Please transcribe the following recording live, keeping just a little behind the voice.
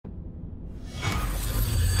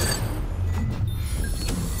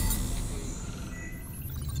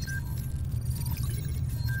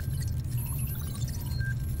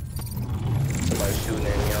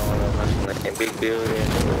building.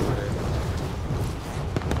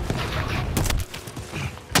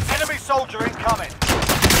 Enemy soldier incoming.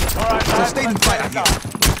 Alright, Sustaining fire here.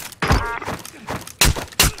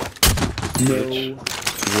 No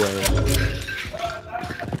way.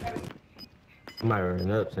 I might run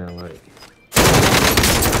up, sound like.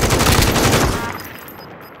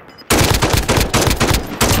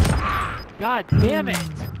 God damn it!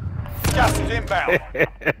 Gas is inbound. He was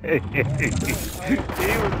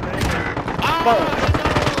there. Oh, no!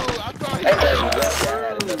 I thought he That baby lucky I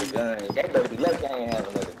had another gun. That baby lucky I ain't have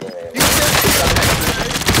another gun.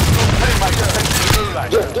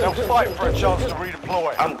 They'll fight for a chance to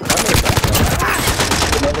redeploy. I'm coming back.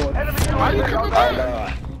 Why you coming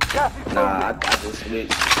back? Nah, I just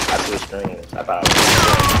switched. I switched screens. I thought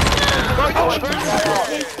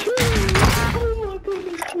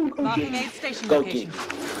Marking aid station go location.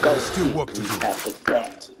 get go Still work to do. after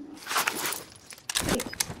that.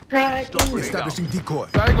 Establishing decoy.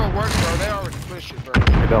 That ain't gonna work, bro. They already push it, bro.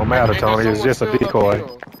 It don't matter, Tony. It's just a decoy.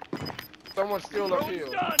 Someone's still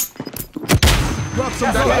uphill. Drop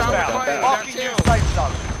some Gas is down. inbound. Marking new safe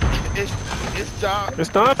zone. It's job. It's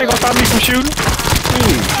done. Ain't gonna stop me from shooting.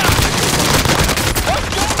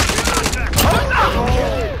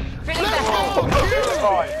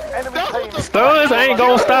 Stuns ain't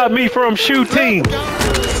gonna stop me from shooting.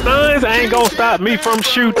 Stuns ain't gonna stop me from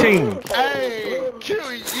shooting. Hey, Q,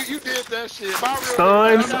 you did that shit.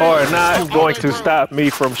 Stuns are not going to stop me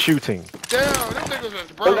from shooting. Damn, them niggas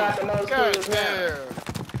is broke. God damn.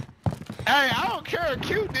 Hey, I don't care.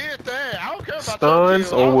 Q did that. I don't care about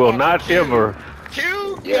Stuns or will not ever.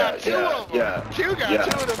 Q got two of them. Q got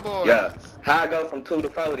two of them boys. Yeah. How I go from 2 to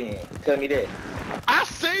 4 then? Tell me that. I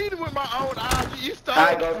seen with my own eyes. You stole How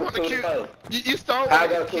I go from one 2 of to the 4? You stole How I one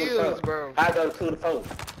go of the 2 to kills, 4? bro. How I go 2 to 4?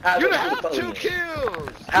 You done had 2 kills. You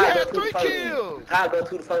How I go had 2 to 3 4 kills. How I go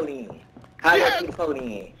 2 to 4 then? How I go 2 to 4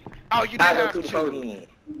 then? Oh, you did How I go have 2 to 4 2. then?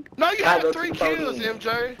 No, you How I had go 3 2 to 4 kills, then?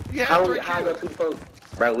 MJ. You had How 3 I go kills. 2 to 4?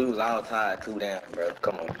 Bro, we was all tied 2 down, bro.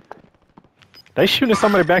 Come on. They shooting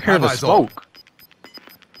somebody back here in the Allies on. smoke.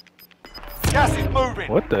 Gas is moving.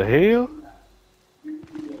 What the hell?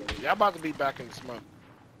 Y'all about to be back in the smoke.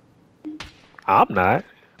 I'm not.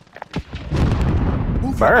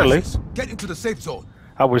 Move Barely. your asses. Get into the safe zone.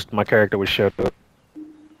 I wish my character would shut up.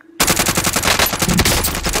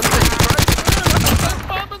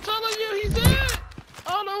 I'm telling you, he's dead.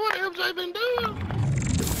 I don't know what MJ been doing.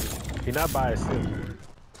 He not by himself.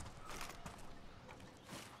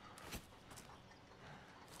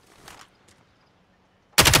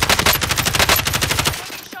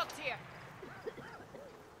 Shots here.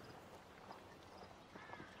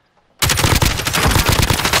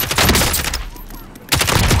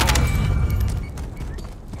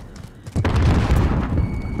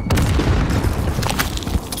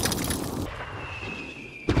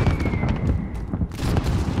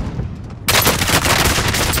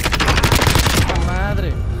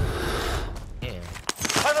 Madre. To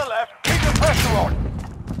the left, keep the pressure on.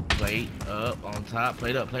 Plate up on top.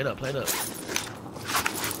 Plate up, plate up, plate up.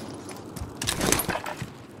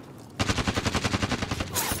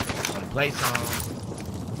 On the plate song.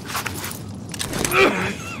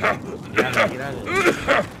 Get out of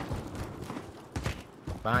there.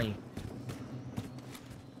 Behind you.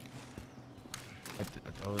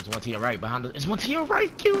 Oh, there's one to your right. Behind the. It's one to your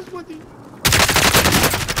right. Q. It's one to you.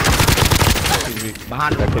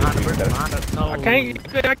 Behind the. Behind the. Behind the. No. I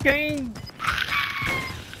can't.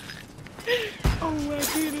 Oh my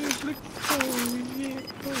goodness, look. Oh shit.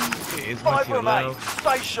 It's 5 your remain. left. Stay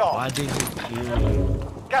Why sharp. didn't you kill you?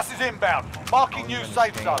 Gas is inbound. Marking new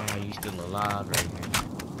safe zone. How you still alive right now?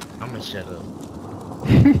 I'm gonna shut up.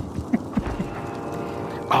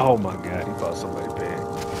 Oh my god, he bought somebody back.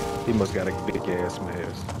 He must got a big ass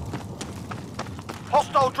mask.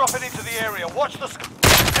 Hostile dropping into the area. Watch the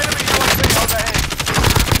enemy UAV overhead.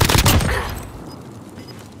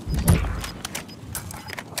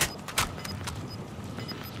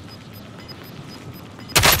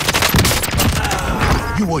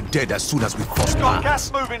 You were dead as soon as we crossed Got paths.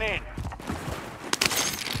 gas moving in.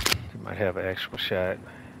 He might have an actual shot.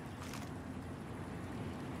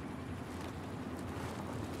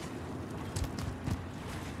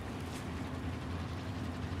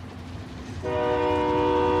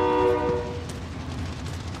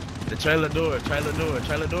 The trailer door,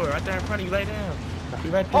 right there in front of you, lay down. Be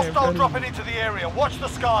right there in Hostile front of dropping into the area. Watch the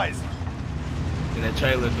skies. you. In the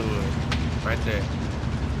trailer door, right there.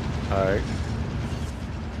 Alright.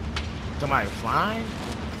 Somebody flying?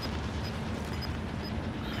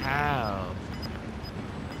 How?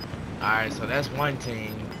 Alright, so that's one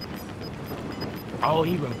team. Oh,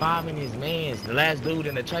 he reviving his mans. The last dude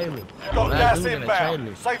in the trailer. Got The gas last dude in the trailer.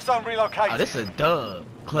 inbound. Safe zone Oh, relocated. this is a dub.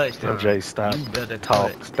 Clutch time. MJ, stop. You better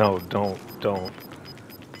Talk. clutch. No, don't.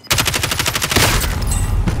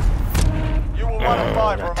 You were 1 of 5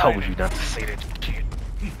 I remaining. told you not to say that shit.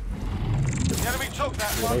 The enemy took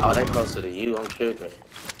that one. Oh, they closer to you. I'm tripping.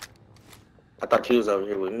 I thought you was over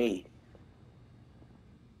here with me.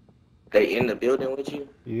 They in the building with you?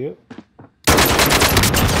 Yep.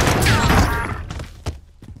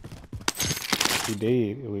 He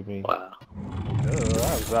did with me. Wow. I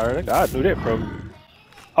was already. I knew that from.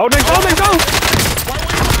 Oh, they go!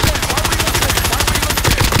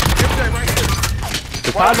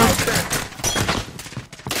 The partner.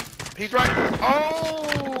 He's right.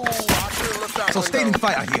 Oh, I should have looked out. Sustaining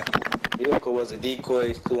fire here. Vehicle was a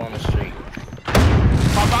decoy, 2 on the street.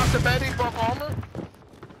 My box of Betty broke armor.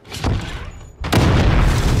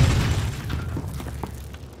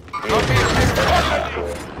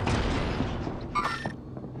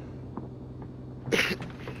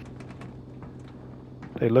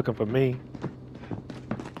 They looking for me.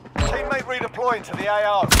 Teammate redeploying to the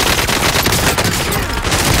AO.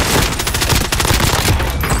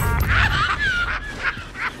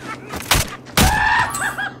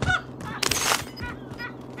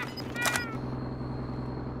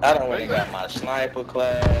 I don't really got my sniper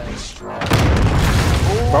class.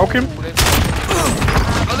 Broke him?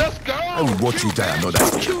 Oh, let's go. I will watch you die, I know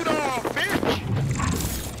that. Cute off, bitch.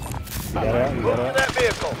 Move to that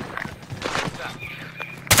vehicle.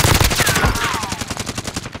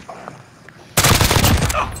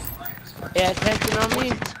 Yeah, attention on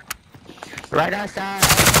me. Right outside.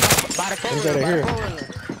 By the He's out of here.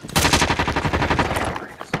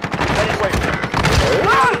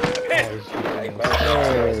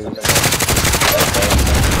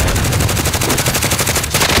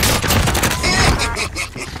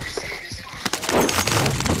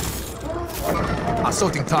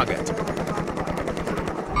 Assaulting target.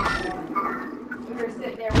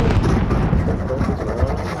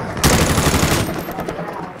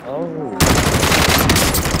 Oh.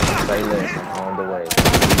 Stay lit. On the way.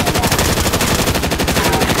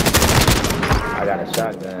 I got a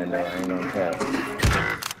shotgun though. I ain't gonna cap.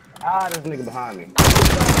 Ah, this nigga behind me.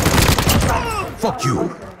 Fuck you.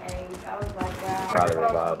 Probably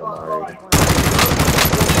revived him already.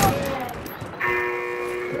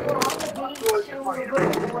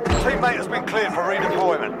 Teammate has been cleared for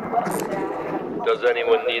redeployment. Does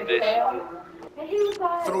anyone need this?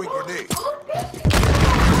 Throwing grenade.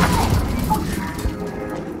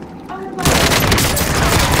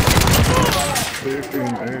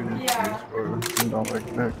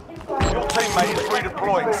 Your teammate is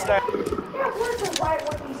redeploying. Stand.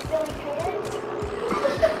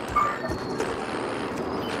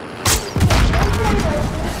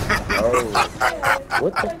 Oh.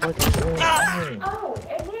 What the fuck is going on?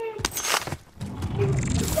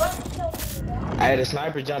 Hey, the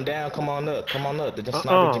sniper jumped down. Come on up. Come on up. The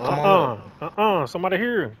sniper come on up. Somebody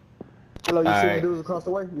here. Hello, you see Alright. them dudes across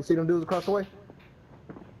the way? You see them dudes across the way?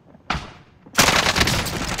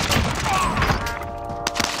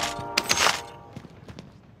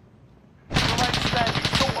 Remain standing.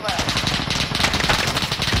 Sort them out.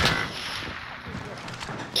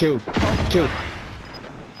 Q.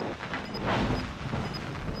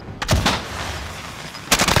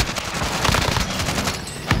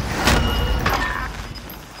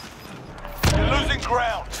 You're losing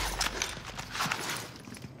ground.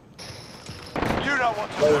 You know what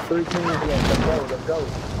to do. There's 3 teams left. Let's go.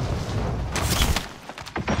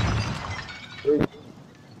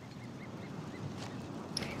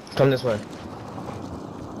 Come this way.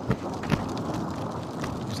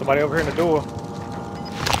 Somebody over here in the door.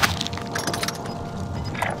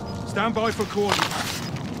 Stand by for coordinates.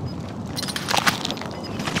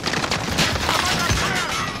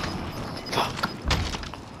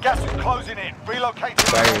 Gas is closing in. Relocate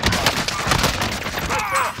to Right here.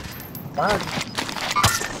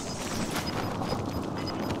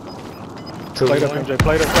 Plate up, MJ.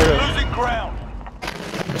 Plate up. losing ground.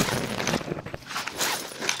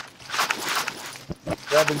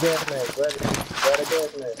 Grab the gas mask. Grab the gas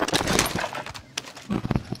mask.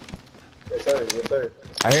 Yes, sir. Yes, sir.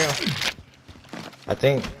 I hear him. I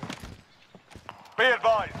think. Be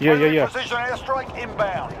advised. Yeah. Precision airstrike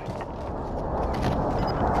inbound.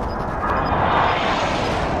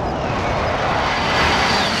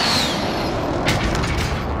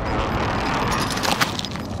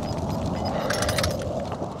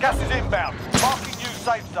 Gas is inbound. Marking new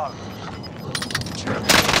safe zone.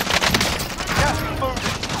 Gas is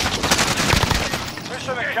moving.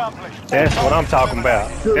 Mission accomplished. That's what I'm talking about.